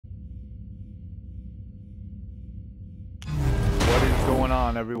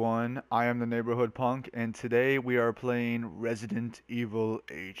on, everyone? I am the Neighborhood Punk, and today we are playing Resident Evil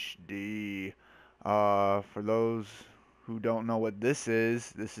HD. For those who don't know what this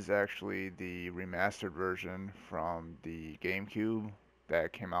is actually the remastered version from the GameCube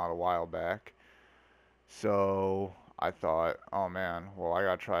that came out a while back. So I thought, oh man, well I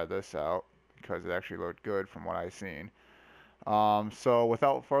gotta try this out because it actually looked good from what I've seen. So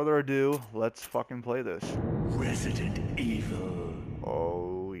without further ado, let's fucking play this. Resident Evil.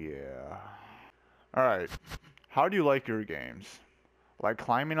 Oh yeah. Alright. How do you like your games? Like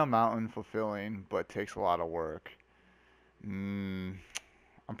climbing a mountain fulfilling, but takes a lot of work. I'm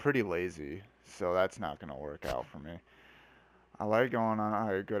pretty lazy, so that's not gonna work out for me. I like going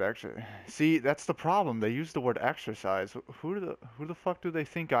on a good exercise. See, that's the problem. They use the word exercise. Who the fuck do they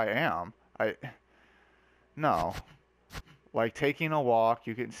think I am? No. Like taking a walk,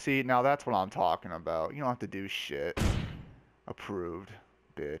 you can see, now that's what I'm talking about. You don't have to do shit. Approved,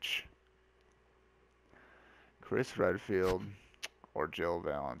 bitch. Chris Redfield or Jill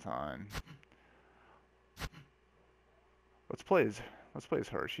Valentine. Let's play as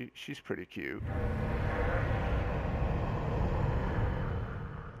her. She's pretty cute.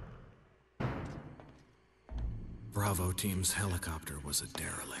 Bravo team's helicopter was a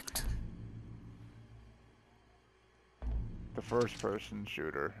derelict. The first person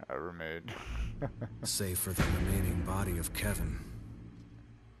shooter ever made. Save for the remaining body of Kevin.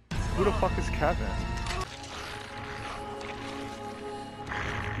 Who the fuck is Kevin?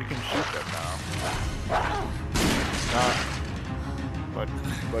 You can shoot them now.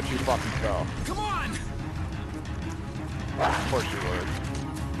 But you fucking fell. Come on! Of course you would.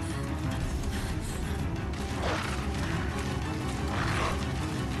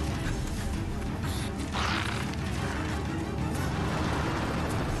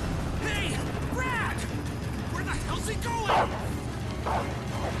 Hey! Brad! Where the hell's he going?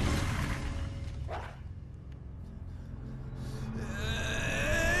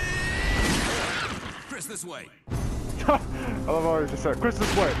 Chris, this way. I love how he just said, Chris,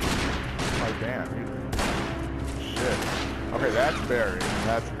 this way. Oh, damn. Shit. Okay, that's Barry.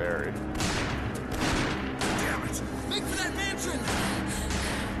 That's Barry. Damn it! Make for that mansion!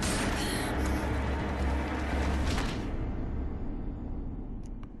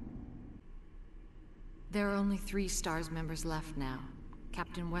 There are only 3 STARS members left now.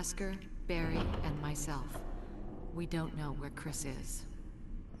 Captain Wesker, Barry, and myself. We don't know where Chris is.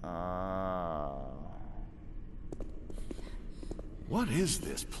 What is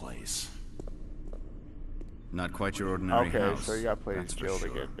this place? Not quite your ordinary Okay, house. so you gotta play that's as for Jill to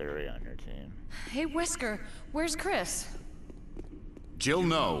sure. get Barry on your team. Hey, Wesker, where's Chris? Jill,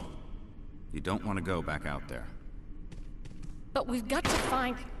 no. You don't want to go back out there. But we've got to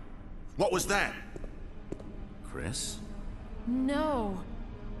find... What was that? Chris? No.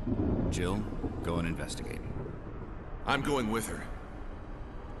 Jill, go and investigate. I'm going with her.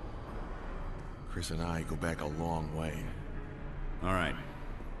 Chris and I go back a long way. All right.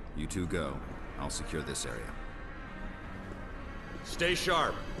 You two go. I'll secure this area. Stay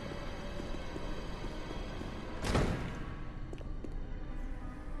sharp.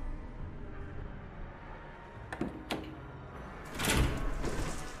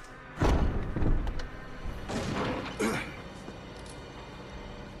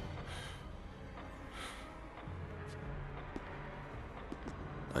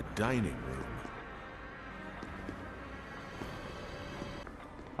 A dining room.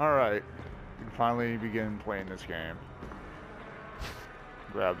 Alright. We can finally begin playing this game.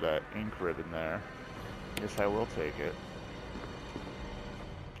 Grab that ink ribbon there. Guess I will take it.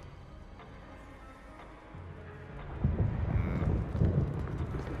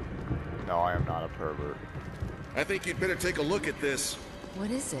 No, I am not a pervert. I think you'd better take a look at this. What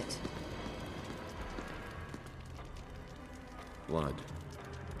is it? Blood.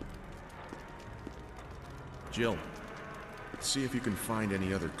 Jill, see if you can find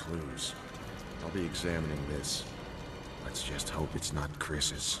any other clues. I'll be examining this. Let's just hope it's not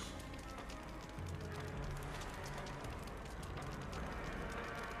Chris's.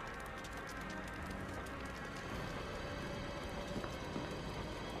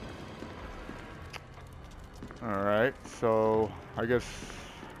 Alright, so I guess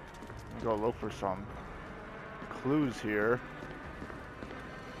we'll go look for some clues here.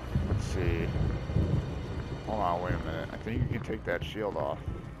 Let's see. Hold on, wait a minute. I think you can take that shield off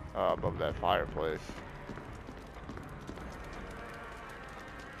above that fireplace.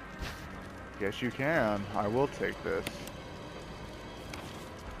 Yes, you can. I will take this.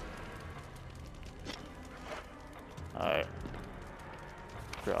 Alright.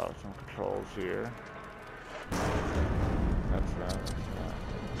 Got some controls here. That's that. That's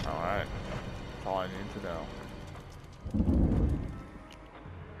that. Alright. That's all I need to know.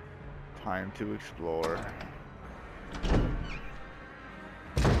 Time to explore.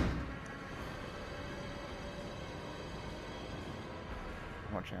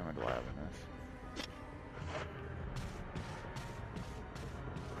 How much ammo do I have in this?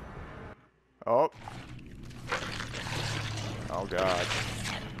 Oh. Oh god.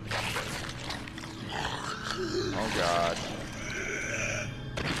 Oh god.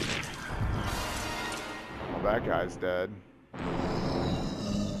 Well, that guy's dead.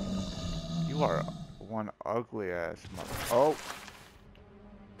 You are one ugly ass mother. Oh.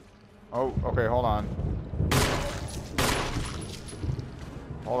 Oh, okay, hold on.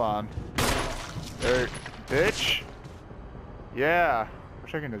 Hold on. There, bitch. Yeah. I'm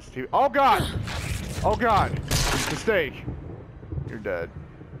checking this TV. Oh god! Oh god! Mistake. You're dead.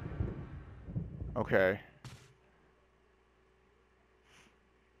 Okay.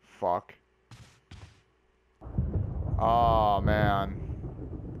 Fuck. Oh man.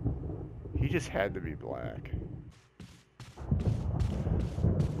 He just had to be black.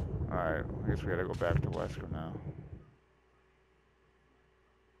 Alright, I guess we gotta go back to Wesker now.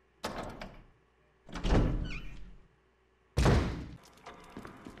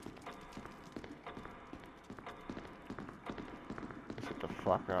 Let's get the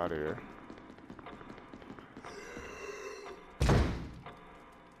fuck out of here.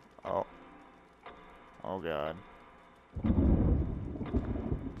 Oh. Oh god.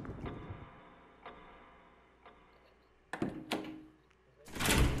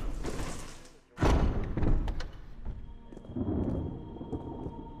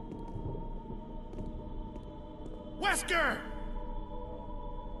 Wesker!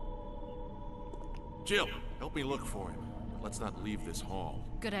 Jill, help me look for him. Let's not leave this hall.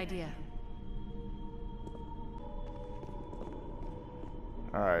 Good idea.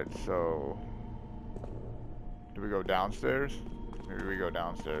 Alright, so... do we go downstairs? Maybe we go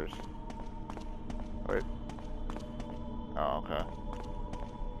downstairs. Wait. Oh, okay.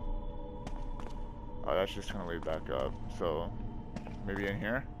 Oh, that's just gonna lead back up. So, maybe in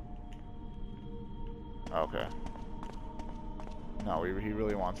here? Okay. No, he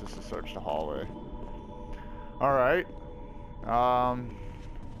really wants us to search the hallway. Alright.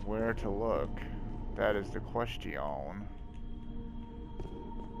 Where to look? That is the question.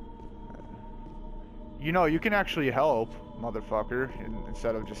 You know, you can actually help, motherfucker,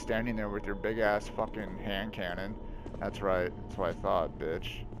 instead of just standing there with your big ass fucking hand cannon. That's right. That's what I thought,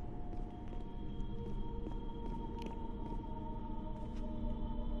 bitch.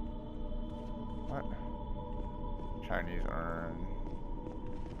 What? Chinese urn.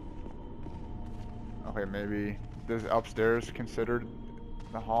 Okay, maybe this upstairs considered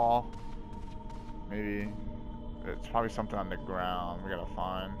the hall. Maybe it's probably something on the ground we gotta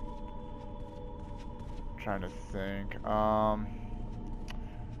find. Trying to think.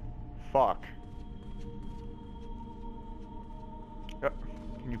 Fuck. Yep.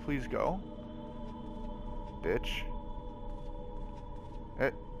 Can you please go? Bitch.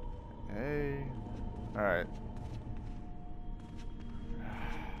 Hey. Alright.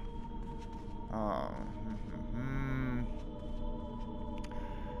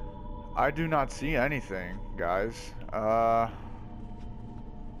 I do not see anything, guys.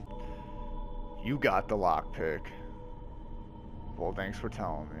 You got the lockpick. Well, thanks for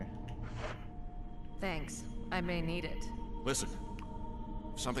telling me. Thanks. I may need it. Listen,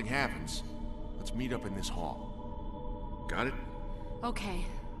 if something happens, let's meet up in this hall. Got it? Okay.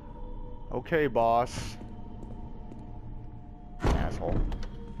 Okay, boss. Asshole.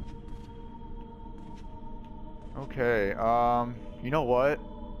 Okay, you know what?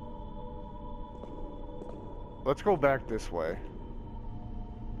 Let's go back this way.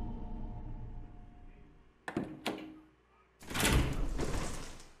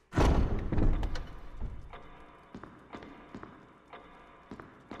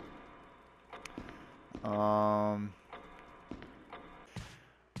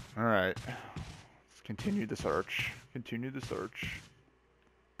 Alright. Let's continue the search. Continue the search.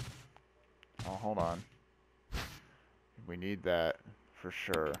 Oh, hold on. We need that for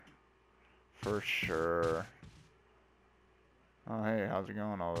sure. For sure. Oh, hey, how's it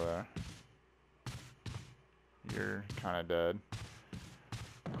going over there? You're kind of dead.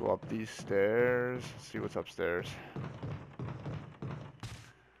 Go up these stairs. See what's upstairs.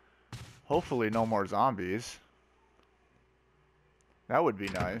 Hopefully no more zombies. That would be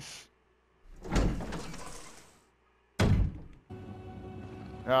nice.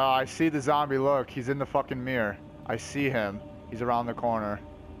 Oh, I see the zombie. Look, he's in the fucking mirror. I see him. He's around the corner.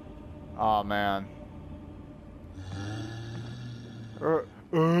 Oh, man. Come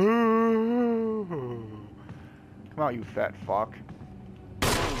out, you fat fuck.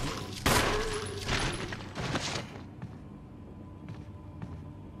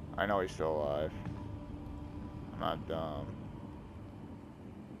 I know he's still alive. I'm not dumb.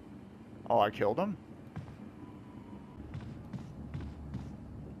 Oh, I killed him?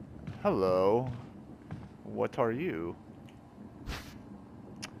 Hello. What are you?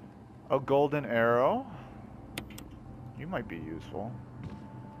 A golden arrow? You might be useful.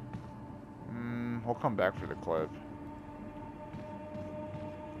 We'll come back for the clip.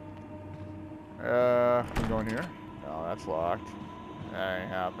 Can we go in here? No, that's locked. That ain't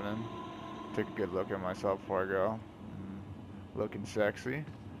happening. Take a good look at myself before I go. Looking sexy.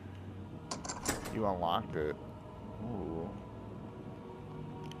 You unlocked it. Ooh.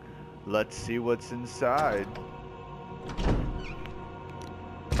 Let's see what's inside.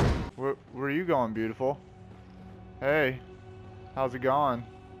 Where are you going, beautiful? Hey, how's it going?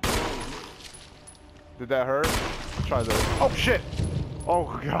 Did that hurt? Let's try this. Oh shit!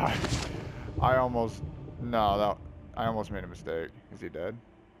 Oh god. I almost made a mistake. Is he dead?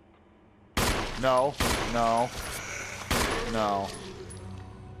 No. No. No.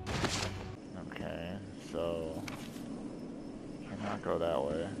 Okay, so cannot go that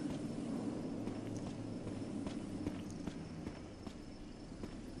way.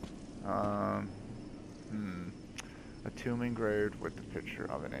 A tomb engraved with the picture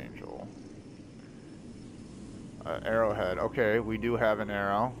of an angel. Arrowhead. Okay, we do have an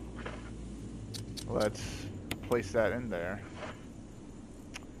arrow. Let's place that in there.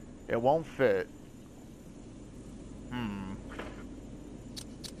 It won't fit.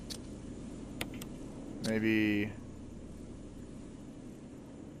 Maybe...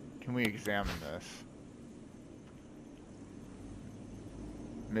 Can we examine this?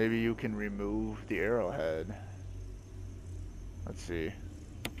 Maybe you can remove the arrowhead. Let's see.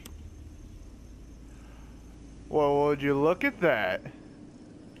 Well, would you look at that?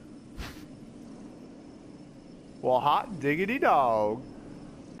 Well, hot diggity dog.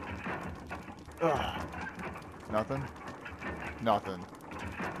 Ugh. Nothing? Nothing.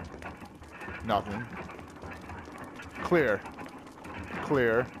 Nothing. Clear.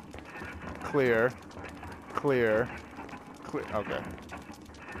 Clear. Clear. Clear. Clear. Okay.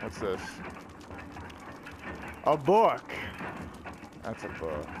 What's this? A book. That's a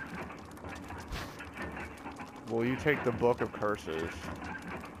book. Will you take the Book of Curses?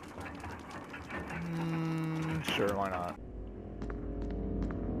 Sure, why not?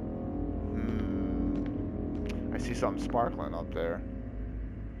 I see something sparkling up there.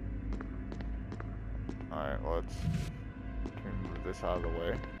 Alright, let's... Can we move this out of the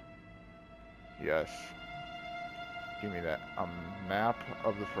way? Yes. Give me that. A map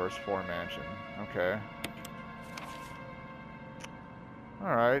of the first floor mansion. Okay.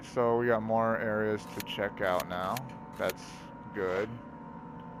 Alright, so we got more areas to check out now. That's good.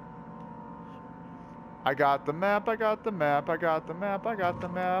 I got the map, I got the map, I got the map, I got the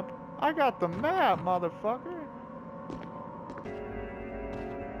map. I got the map, motherfucker!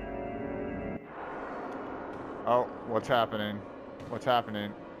 Oh, what's happening? What's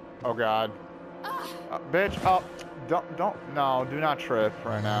happening? Oh god. Bitch, oh, no, do not trip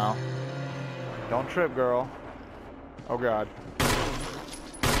right now. Don't trip, girl. Oh god.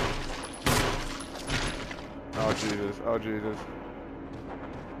 Oh Jesus, oh Jesus.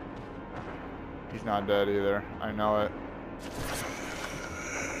 He's not dead either, I know it.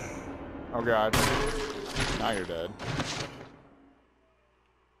 Oh god. Now you're dead.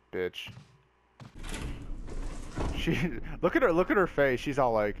 Bitch. Look at her face, she's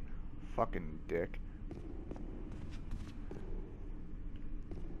all like, fucking dick.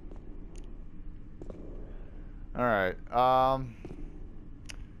 Alright,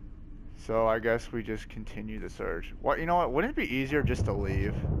 so I guess we just continue the search. What, you know what, wouldn't it be easier just to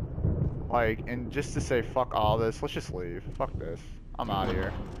leave? Like, and just to say, fuck all this, let's just leave. Fuck this. I'm out of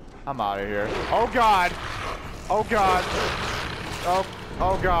here. I'm out of here. Oh god! Oh god! Oh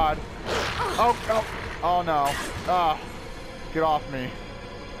god! Oh no. Ah! Get off me.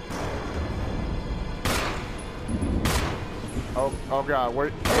 Oh god, where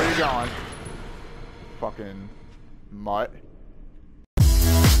are you going? Fucking mutt.